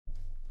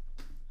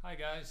Hi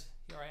guys,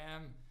 here I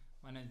am.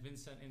 My name is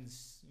Vincent in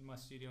my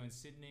studio in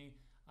Sydney.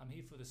 I'm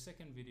here for the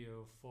second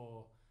video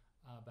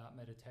about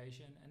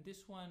meditation, and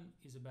this one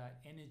is about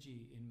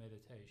energy in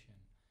meditation.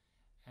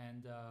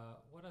 And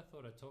what I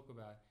thought I'd talk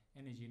about,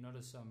 energy not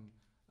as some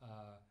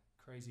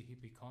crazy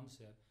hippie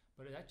concept,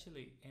 but it's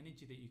actually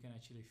energy that you can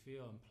actually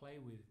feel and play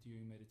with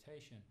during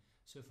meditation.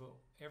 So for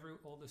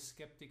all the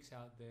skeptics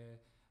out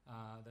there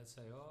that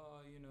say,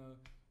 oh, you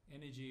know,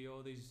 energy,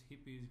 all these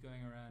hippies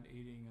going around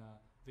eating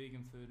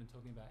vegan food and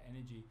talking about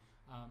energy,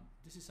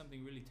 this is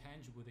something really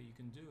tangible that you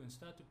can do and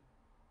start to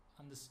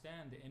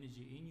understand the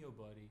energy in your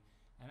body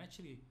and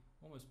actually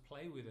almost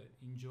play with it,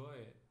 enjoy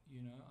it,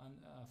 you know, and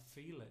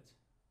feel it.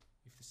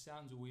 If it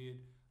sounds weird,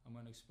 I'm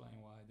going to explain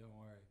why, don't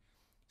worry.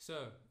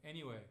 So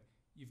anyway,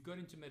 you've got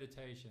into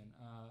meditation.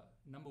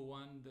 Number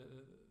one,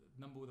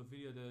 the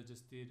video that I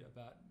just did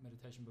about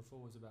meditation before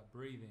was about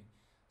breathing.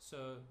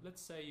 So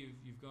let's say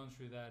you've gone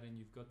through that and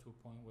you've got to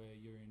a point where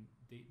you're in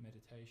deep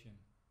meditation.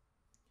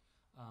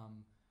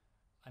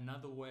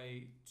 Another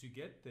way to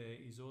get there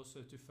is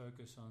also to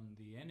focus on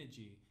the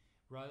energy.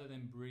 Rather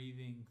than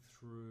breathing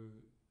through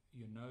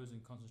your nose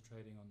and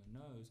concentrating on the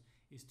nose,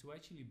 is to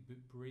actually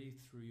breathe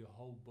through your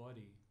whole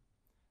body.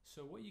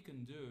 So what you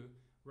can do,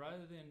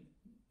 rather than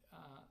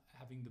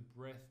having the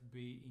breath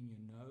be in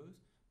your nose,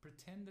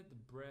 pretend that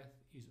the breath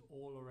is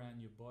all around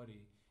your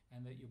body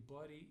and that your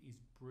body is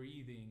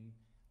breathing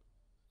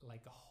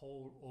like a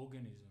whole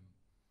organism.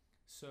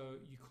 So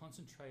you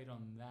concentrate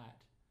on that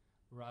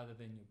rather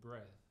than your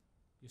breath.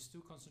 You're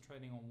still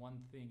concentrating on one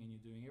thing and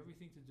you're doing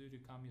everything to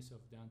calm yourself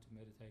down to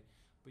meditate,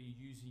 but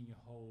you're using your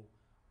whole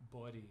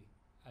body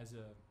as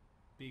a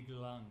big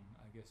lung,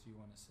 I guess you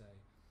want to say.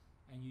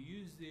 And you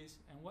use this,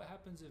 and what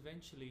happens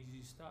eventually is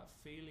you start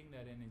feeling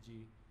that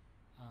energy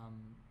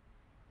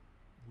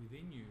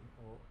within you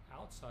or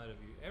outside of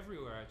you,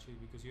 everywhere actually,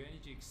 because your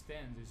energy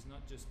extends. It's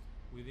not just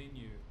within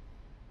you,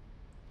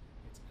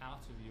 it's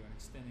out of you and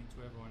extending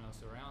to everyone else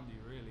around you,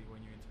 really,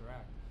 when you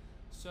interact.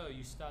 So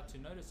you start to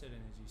notice that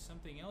energy.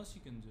 Something else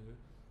you can do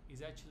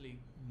is actually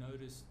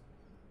notice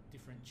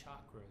different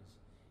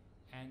chakras.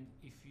 And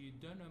if you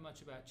don't know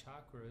much about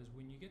chakras,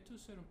 when you get to a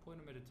certain point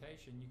of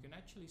meditation, you can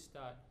actually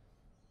start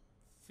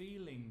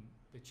feeling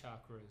the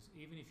chakras.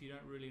 Even if you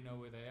don't really know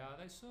where they are,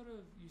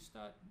 you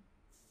start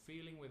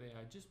feeling where they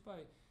are just by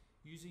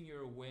using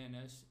your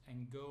awareness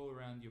and go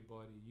around your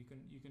body. You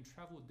can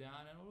travel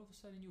down and all of a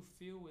sudden you'll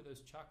feel where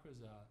those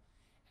chakras are,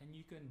 and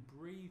you can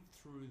breathe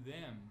through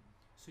them.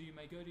 So you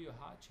may go to your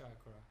heart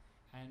chakra,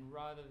 and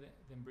rather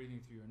than breathing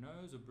through your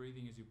nose or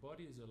breathing as your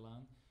body as a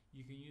lung,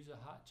 you can use a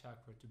heart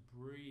chakra to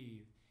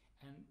breathe.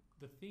 And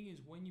the thing is,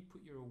 when you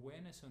put your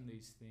awareness on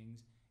these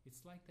things,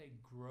 it's like they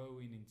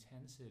grow in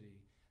intensity.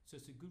 So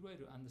it's a good way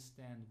to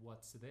understand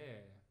what's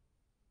there.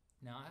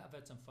 Now, I have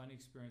had some fun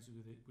experiences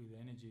with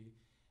energy,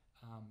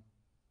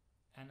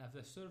 and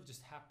they've sort of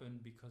just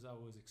happened because I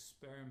was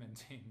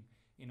experimenting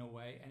in a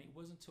way. And it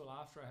wasn't until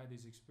after I had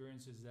these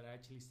experiences that I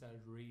actually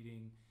started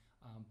reading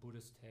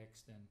Buddhist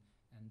text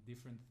and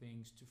different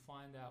things to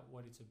find out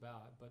what it's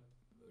about. But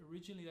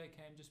originally they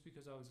came just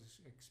because I was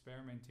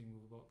experimenting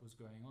with what was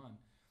going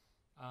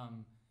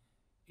on.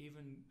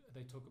 Even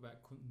they talk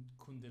about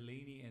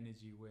kundalini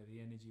energy, where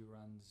the energy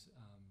runs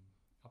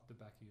up the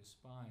back of your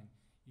spine.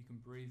 You can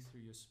breathe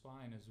through your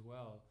spine as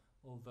well,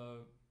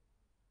 although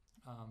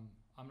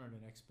I'm not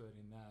an expert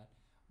in that,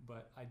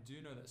 but I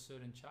do know that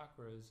certain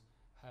chakras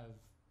have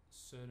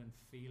certain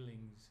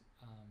feelings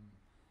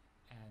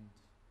and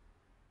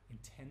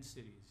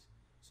intensities.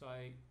 So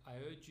I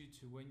urge you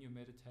to, when you're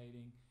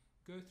meditating,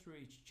 go through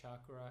each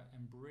chakra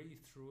and breathe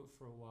through it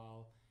for a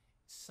while.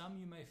 Some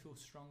you may feel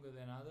stronger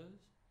than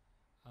others,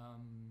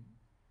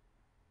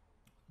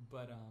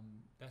 but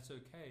that's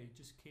okay.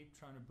 Just keep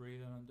trying to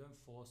breathe on them, don't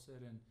force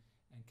it, and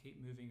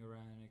keep moving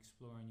around and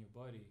exploring your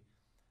body.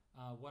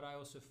 What I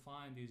also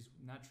find is,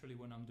 naturally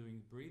when I'm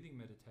doing breathing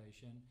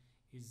meditation,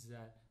 is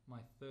that my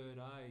third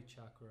eye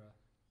chakra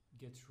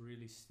gets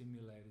really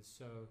stimulated.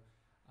 So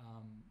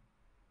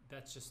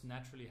that's just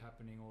naturally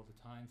happening all the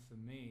time for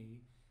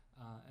me,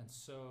 and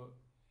so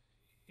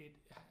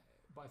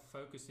by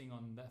focusing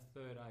on that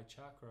third eye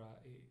chakra,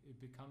 it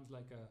becomes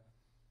like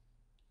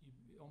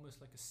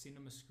almost like a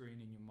cinema screen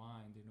in your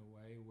mind, in a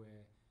way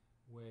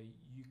where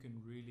you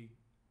can really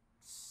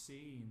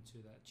see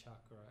into that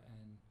chakra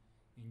and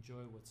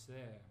enjoy what's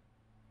there.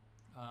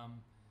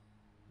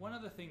 One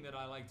other thing that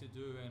I like to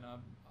do, and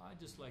I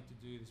just like to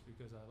do this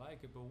because I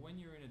like it, but when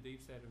you're in a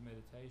deep state of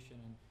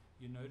meditation and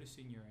you're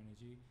noticing your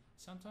energy,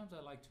 sometimes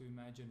I like to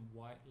imagine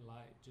white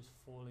light just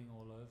falling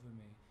all over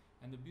me.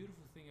 And the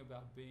beautiful thing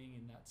about being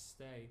in that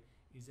state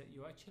is that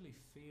you actually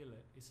feel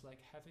it. It's like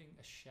having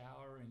a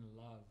shower in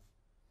love.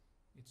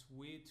 It's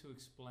weird to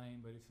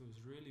explain, but it feels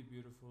really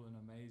beautiful and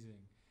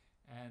amazing.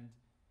 And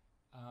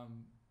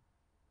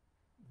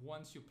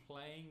once you're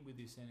playing with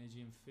this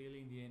energy and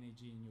feeling the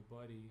energy in your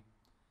body,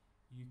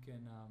 you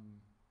can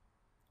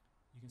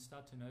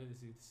start to notice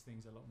these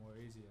things a lot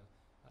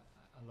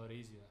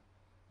easier.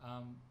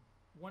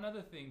 One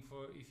other thing,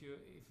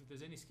 if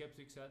there's any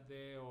skeptics out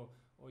there, or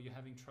or you're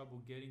having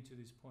trouble getting to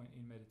this point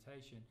in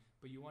meditation,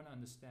 but you want to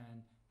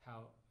understand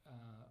how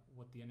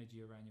what the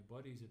energy around your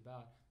body is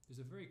about, there's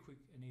a very quick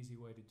and easy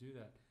way to do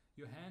that.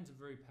 Your hands are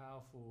very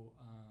powerful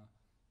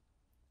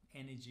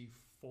energy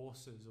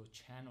forces or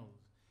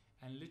channels,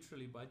 and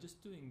literally by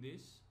just doing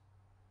this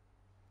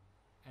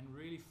and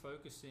really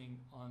focusing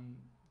on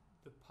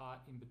the part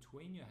in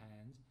between your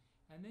hands,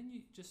 and then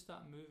you just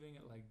start moving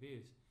it like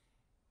this.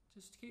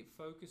 Just keep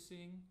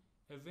focusing.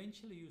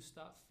 Eventually you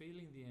start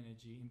feeling the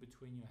energy in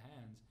between your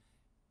hands.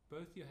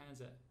 Both your hands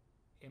are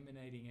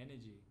emanating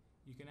energy.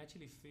 You can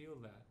actually feel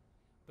that.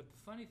 But the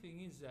funny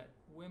thing is that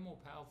we're more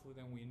powerful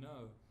than we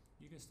know.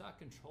 You can start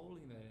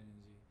controlling that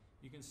energy.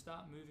 You can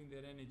start moving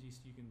that energy,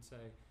 so you can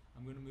say,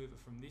 I'm going to move it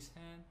from this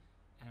hand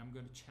and I'm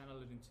going to channel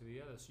it into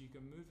the other. So you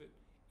can move it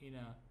in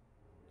a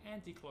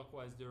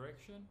anti-clockwise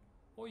direction,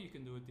 or you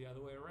can do it the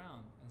other way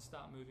around and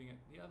start moving it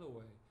the other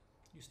way.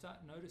 You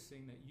start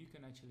noticing that you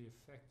can actually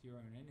affect your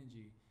own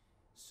energy.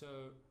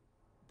 So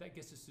that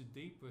gets us to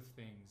deeper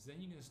things.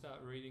 Then you can start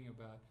reading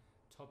about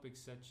topics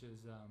such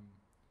as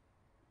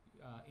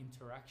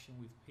interaction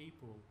with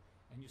people,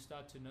 and you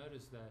start to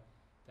notice that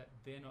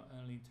they're not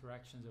only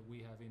interactions that we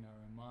have in our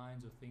own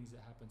minds or things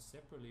that happen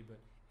separately, but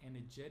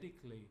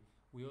energetically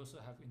we also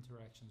have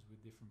interactions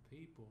with different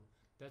people.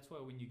 That's why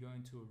when you go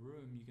into a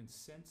room, you can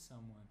sense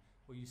someone,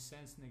 or you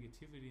sense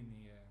negativity in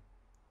the air,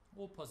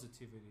 or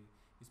positivity.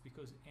 It's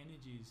because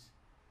energy's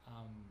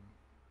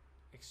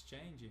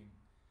exchanging.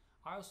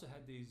 I also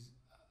had these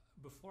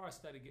before I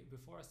started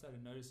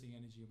noticing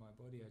energy in my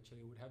body. Actually,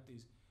 I would have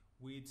these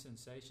weird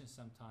sensations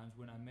sometimes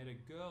when I met a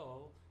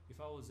girl. If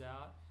I was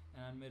out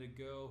and I met a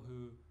girl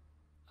who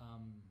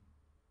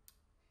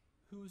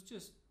was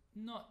just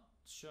not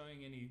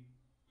showing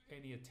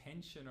any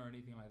attention or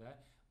anything like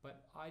that,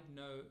 but I'd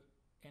know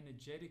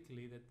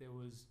energetically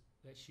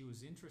that she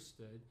was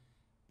interested,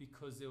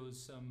 because there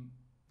was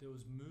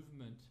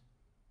movement,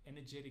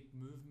 energetic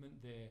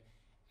movement there.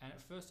 And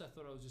at first I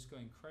thought I was just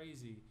going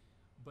crazy,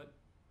 but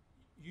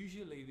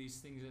usually these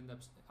things end up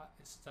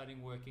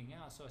starting working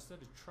out. So I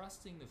started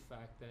trusting the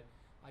fact that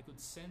I could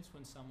sense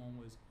when someone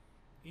was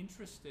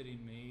interested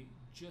in me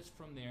just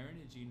from their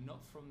energy,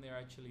 not from their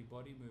actually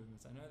body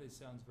movements. I know this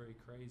sounds very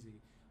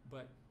crazy,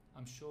 but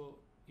I'm sure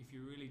if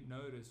you really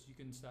notice, you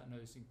can start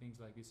noticing things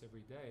like this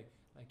every day.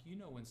 Like, you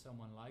know, when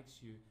someone likes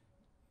you,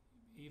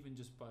 even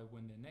just by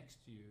when they're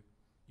next to you,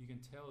 you can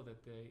tell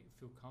that they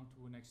feel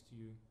comfortable next to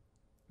you,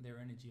 their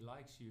energy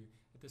likes you.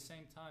 At the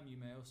same time, you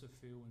may also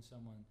feel when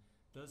someone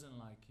doesn't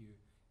like you.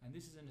 And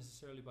this isn't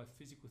necessarily by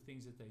physical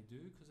things that they do,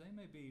 because they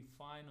may be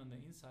fine on the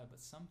inside, but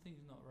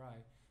something's not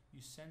right. You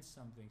sense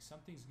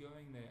something's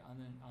going there,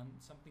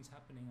 something's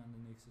happening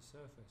underneath the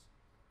surface.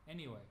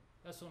 Anyway,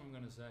 that's all I'm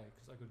going to say,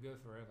 because I could go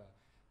forever.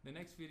 The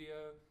next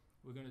video,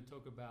 we're going to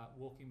talk about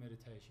walking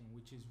meditation,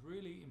 which is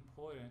really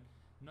important,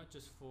 not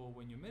just for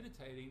when you're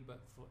meditating,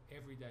 but for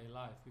everyday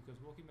life, because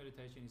walking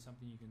meditation is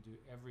something you can do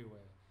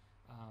everywhere.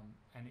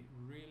 And it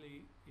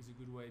really is a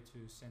good way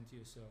to center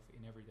yourself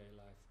in everyday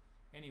life.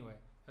 Anyway,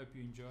 hope you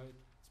enjoyed.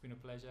 It's been a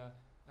pleasure.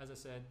 As I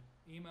said,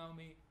 email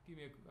me, give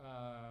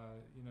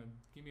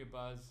me a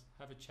buzz,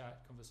 have a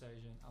chat,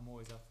 conversation. I'm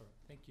always up for it.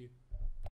 Thank you.